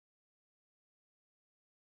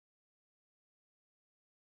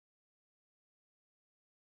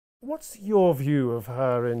What's your view of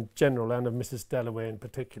her in general and of Mrs. Dalloway in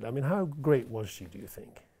particular? I mean, how great was she, do you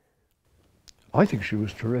think? I think she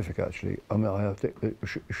was terrific, actually. I mean, I think that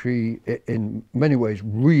she in many ways,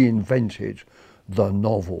 reinvented the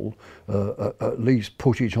novel, at least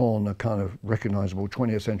put it on a kind of recognisable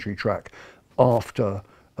 20th century track after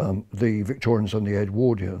the Victorians and the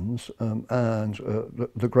Edwardians,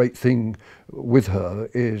 the great thing with her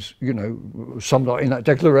is, you know, summed up in that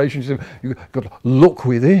declaration, she said, you've got to look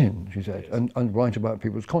within, she said, and write about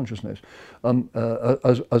people's consciousness,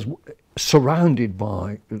 as surrounded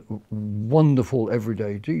by wonderful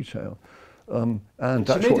everyday detail. And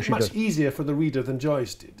that's she made what it she much does. easier for the reader than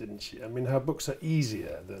Joyce did, didn't she? I mean, her books are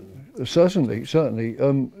easier than... Certainly, certainly.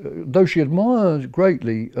 Though she admired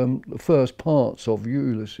greatly the first parts of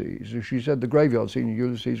Ulysses, she said the graveyard scene in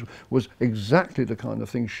Ulysses was exactly the kind of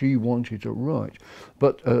thing she wanted to write.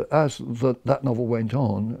 But as that novel went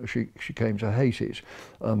on, she came to hate it,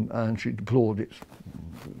 and she deplored its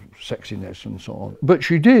sexiness and so on. But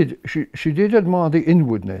she did admire the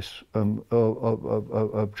inwardness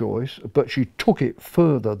of Joyce, but she took it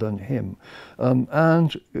further than him,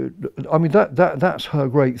 and I mean that's her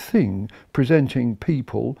great thing, presenting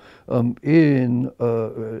people in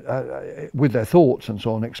with their thoughts and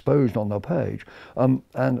so on exposed on the page, and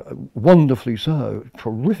wonderfully so,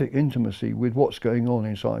 terrific intimacy with what's going on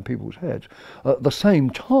inside people's heads. At the same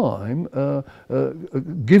time,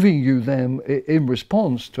 giving you them in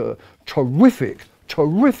response to terrific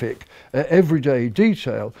everyday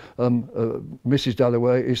detail. Mrs.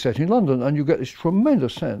 Dalloway is set in London, and you get this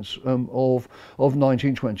tremendous sense of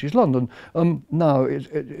 1920s London. Now,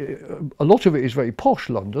 a lot of it is very posh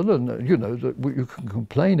London, and you know that you can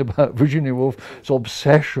complain about Virginia Woolf's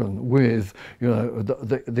obsession with, you know,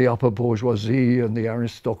 the upper bourgeoisie and the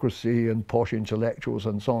aristocracy and posh intellectuals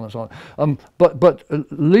and so on and so on. But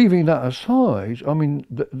leaving that aside, I mean,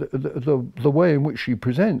 the way in which she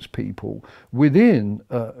presents people within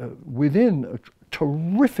a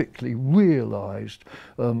terrifically realised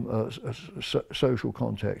social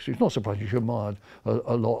context. It's not surprising she admired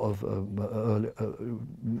a lot of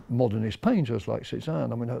modernist painters like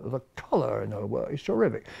Cézanne. I mean, the colour in her work is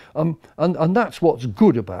terrific, and that's what's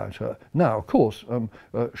good about her. Now, of course,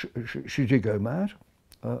 she did go mad.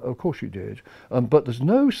 Of course she did, but there's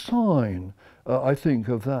no sign, I think,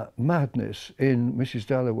 of that madness in Mrs.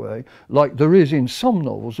 Dalloway, like there is in some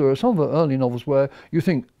novels. There are some of her early novels where you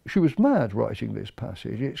think she was mad writing this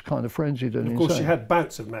passage. It's kind of frenzied and of course insane. she had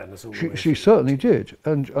bouts of madness all the way She certainly did,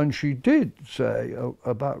 and she did say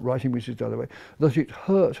about writing Mrs. Dalloway that it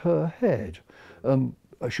hurt her head.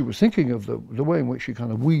 She was thinking of the way in which she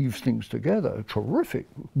kind of weaves things together, a terrific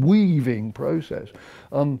weaving process.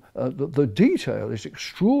 The detail is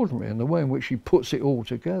extraordinary, and the way in which she puts it all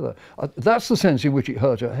together. That's the sense in which it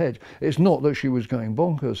hurt her head. It's not that she was going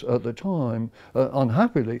bonkers at the time,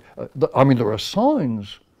 unhappily. I mean, there are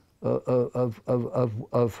signs of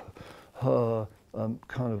her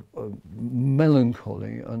kind of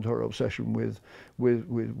melancholy and her obsession with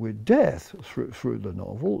death through the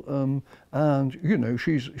novel, and you know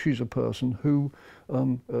she's a person who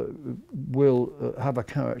will have a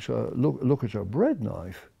character look at her bread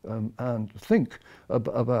knife and think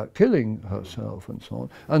about killing herself and so on.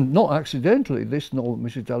 And not accidentally, this novel,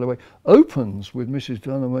 Mrs. Dalloway, opens with Mrs.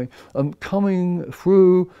 Dalloway coming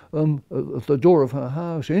through the door of her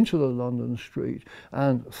house into the London street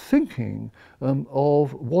and thinking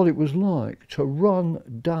of what it was like to run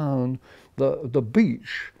down the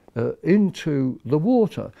beach into the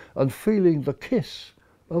water and feeling the kiss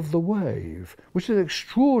of the wave, which is an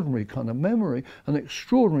extraordinary kind of memory, an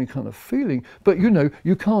extraordinary kind of feeling. But you know,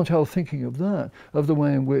 you can't help thinking of that, of the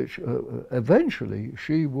way in which eventually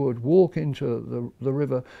she would walk into the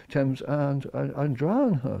River Thames and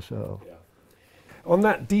drown herself. Yeah. On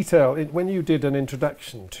that detail, when you did an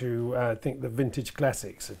introduction to, I think, the Vintage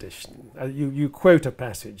Classics edition, you quote a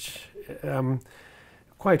passage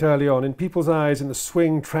quite early on. In people's eyes, in the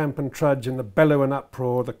swing, tramp and trudge, in the bellow and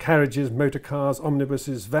uproar, the carriages, motor cars,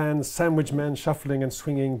 omnibuses, vans, sandwich men shuffling and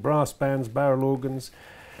swinging, brass bands, barrel organs,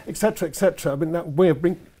 etc., etc. I mean, that way of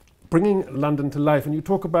bringing London to life. And you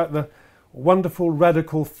talk about the wonderful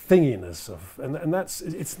radical thinginess of, and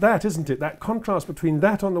it's that, isn't it? That contrast between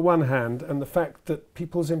that on the one hand and the fact that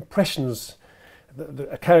people's impressions,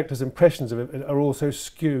 a character's impressions of it, are also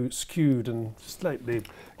skewed and slightly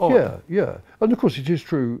odd. Yeah. And of course it is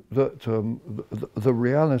true that the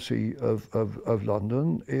reality of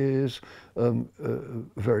London is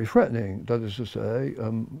very threatening. That is to say,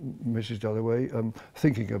 Mrs. Dalloway,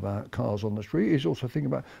 thinking about cars on the street, is also thinking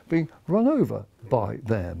about being run over by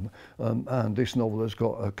them. And this novel has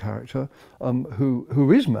got a character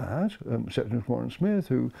who is mad, Septimus Warren Smith,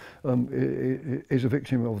 who is a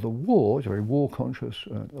victim of the war. It's a very war-conscious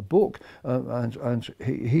book, and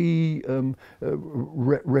he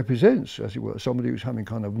represents, as it were, somebody who's having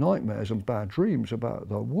kind of nightmares and bad dreams about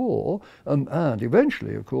the war, and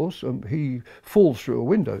eventually, of course, he falls through a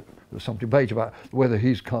window. There's some debate about whether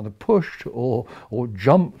he's kind of pushed or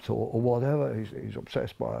jumped or whatever. He's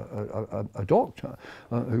obsessed by a doctor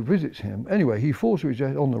who visits him. Anyway, he falls to his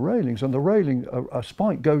death on the railings, and the railing, a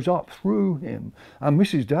spike goes up through him. And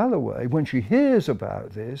Mrs. Dalloway, when she hears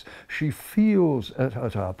about this, she feels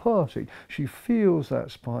at our party, she feels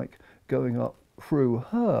that spike going up through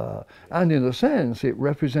her, and in a sense it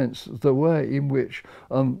represents the way in which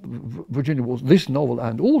Virginia Woolf, this novel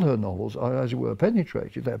and all her novels are, as it were,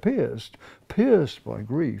 penetrated. They're pierced by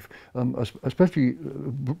grief, especially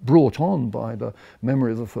brought on by the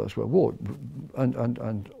memory of the First World War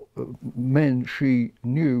and men she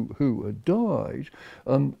knew who had died,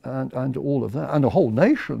 and all of that, and a whole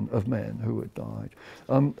nation of men who had died,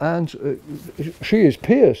 and she is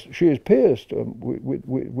pierced with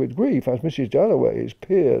grief, as Mrs. Dalloway is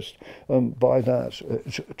pierced by that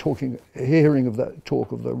hearing of that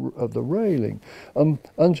talk of the railing, and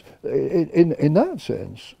in that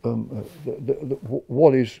sense,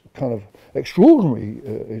 what is kind of extraordinary,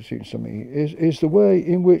 it seems to me, is the way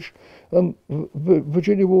in which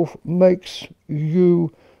Virginia Woolf makes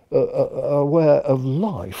you aware of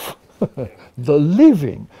life, the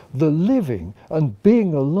living, and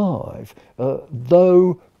being alive,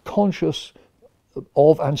 though conscious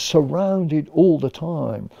of and surrounded all the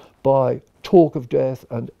time by talk of death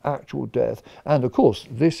and actual death. And of course,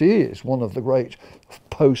 this is one of the great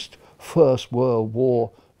post-First World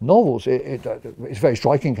War novels. It's very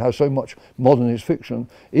striking how so much modernist fiction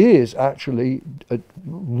is actually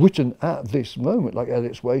written at this moment, like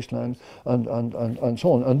Eliot's Wasteland and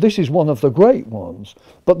so on. And this is one of the great ones.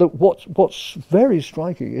 But what's very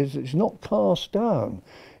striking is it's not cast down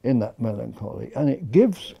in that melancholy, and it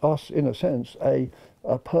gives us, in a sense, a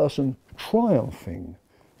person triumphing.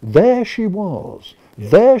 There she was.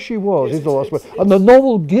 There she was. Yes, is the last word. And the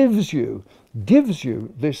novel gives you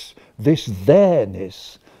this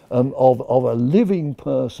there-ness of a living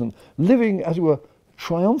person, living, as it were,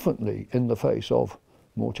 triumphantly in the face of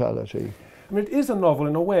mortality. I mean, it is a novel,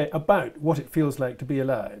 in a way, about what it feels like to be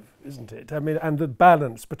alive, isn't it? I mean, and the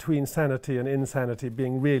balance between sanity and insanity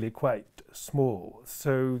being really quite small,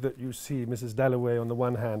 so that you see Mrs. Dalloway on the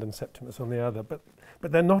one hand and Septimus on the other, but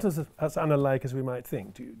they're not as unalike as we might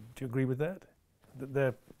think. Do you agree with that? That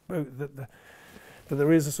they're both, that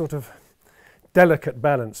there is a sort of delicate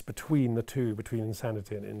balance between the two, between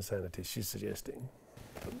insanity and insanity, she's suggesting.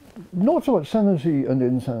 Not so much sanity and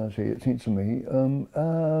insanity, it seems to me,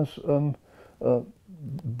 as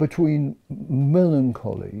between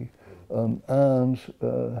melancholy and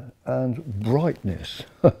brightness.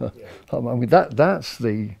 I mean, that's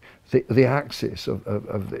the axis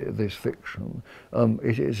of this fiction.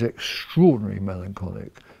 It is extraordinarily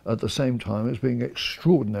melancholic at the same time as being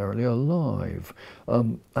extraordinarily alive,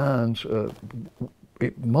 and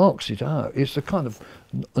it marks it out. It's the kind of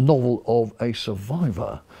a novel of a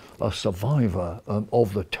survivor of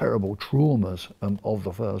the terrible traumas of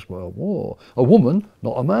the First World War. A woman,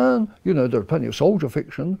 not a man. You know, there are plenty of soldier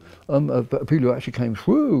fiction, but people who actually came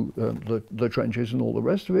through the trenches and all the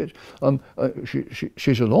rest of it.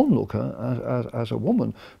 She's an onlooker as a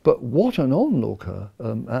woman, but what an onlooker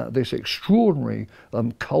at this extraordinary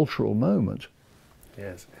cultural moment.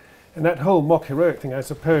 Yes. And that whole mock heroic thing, I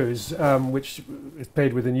suppose, which is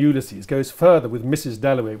played within Ulysses, goes further with Mrs.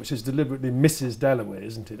 Dalloway, which is deliberately Mrs. Dalloway,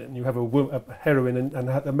 isn't it? And you have a heroine, and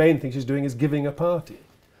the main thing she's doing is giving a party.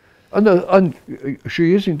 And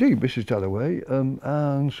she is indeed Mrs. Dalloway, and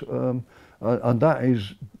that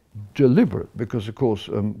is deliberate because, of course,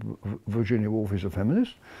 Virginia Woolf is a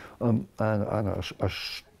feminist and a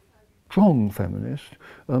strong feminist,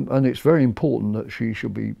 and it's very important that she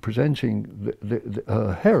should be presenting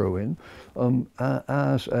her heroine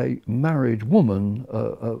as a married woman,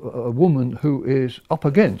 a woman who is up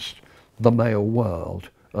against the male world.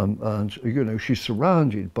 And you know, she's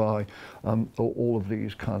surrounded by all of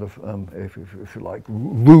these kind of, if you like,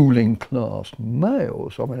 ruling class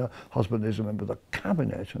males. I mean, her husband is a member of the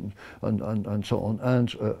cabinet and so on.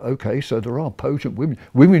 And okay, so there are potent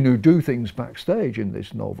women who do things backstage in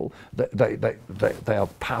this novel. They are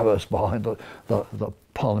powers behind the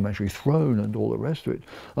parliamentary throne and all the rest of it.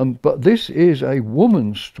 But this is a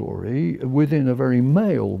woman's story within a very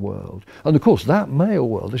male world. And of course that male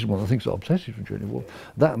world, this is one of the things that obsesses Virginia Woolf,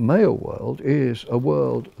 that male world is a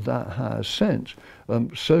world that has sent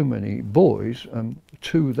so many boys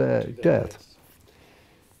to their death.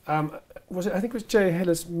 I think it was J.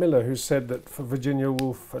 Hillis Miller who said that for Virginia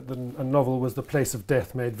Woolf, a novel was the place of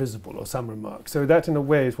death made visible, or some remark. So that, in a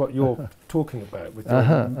way, is what you're talking about with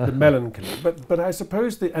the melancholy. But I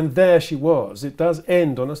suppose, and there she was. It does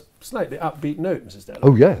end on a slightly upbeat note, Mrs. Dalloway.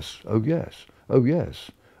 Oh yes, oh yes, oh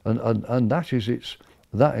yes, and that is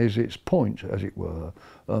its point, as it were.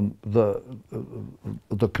 The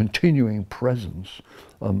continuing presence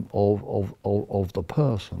of the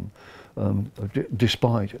person.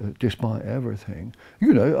 Despite everything,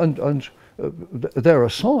 you know, and there are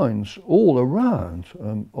signs all around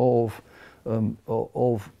of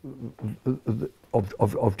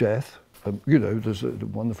death. You know, there's a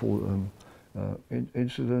wonderful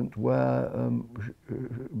incident where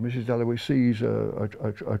Mrs. Dalloway sees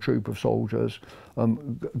a troop of soldiers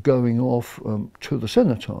going off to the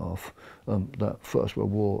cenotaph, that First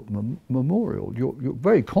World War memorial. You're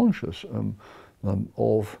very conscious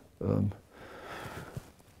of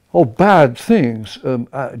bad things,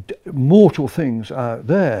 mortal things out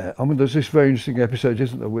there. I mean, there's this very interesting episode,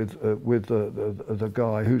 isn't there, with the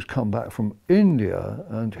guy who's come back from India,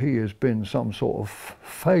 and he has been some sort of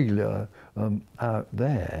failure out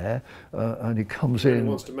there, and he comes in. He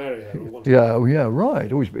wants to marry her. Yeah,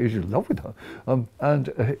 right. Always, he's in love with her, and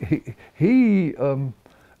he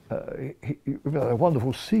a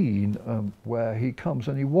wonderful scene where he comes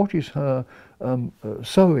and he watches her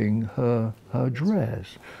sewing her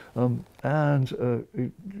dress, and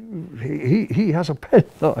he has a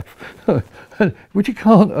penknife which he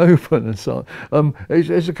can't open, and so on.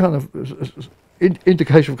 It's a kind of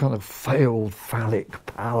indication of kind of failed phallic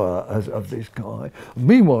power of this guy.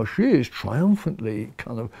 Meanwhile, she is triumphantly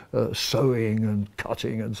kind of sewing and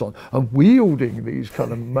cutting and so on, and wielding these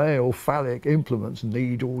kind of male phallic implements,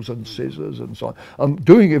 needles and scissors and so on,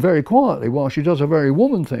 doing it very quietly while she does a very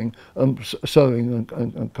woman thing, sewing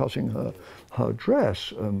and cutting her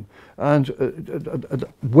dress.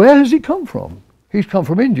 Where has he come from? He's come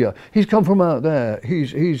from India. He's come from out there.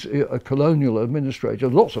 He's a colonial administrator.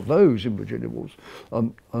 Lots of those in Virginia Woolf's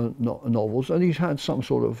novels, and he's had some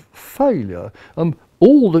sort of failure.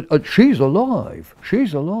 She's alive.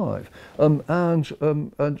 She's alive, and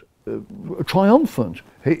triumphant.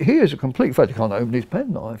 He is a complete fact. He can't open his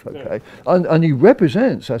penknife, okay, and he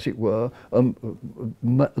represents, as it were,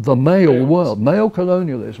 the male world, male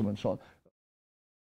colonialism, and so on.